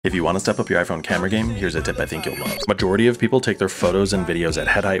If you want to step up your iPhone camera game, here's a tip I think you'll love. Majority of people take their photos and videos at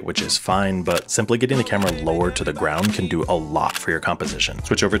head height, which is fine, but simply getting the camera lower to the ground can do a lot for your composition.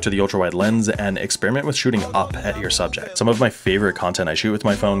 Switch over to the ultra-wide lens and experiment with shooting up at your subject. Some of my favorite content I shoot with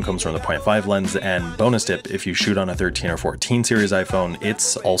my phone comes from the 0.5 lens, and bonus tip, if you shoot on a 13 or 14 series iPhone,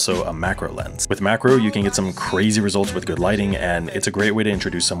 it's also a macro lens. With macro, you can get some crazy results with good lighting, and it's a great way to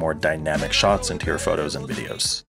introduce some more dynamic shots into your photos and videos.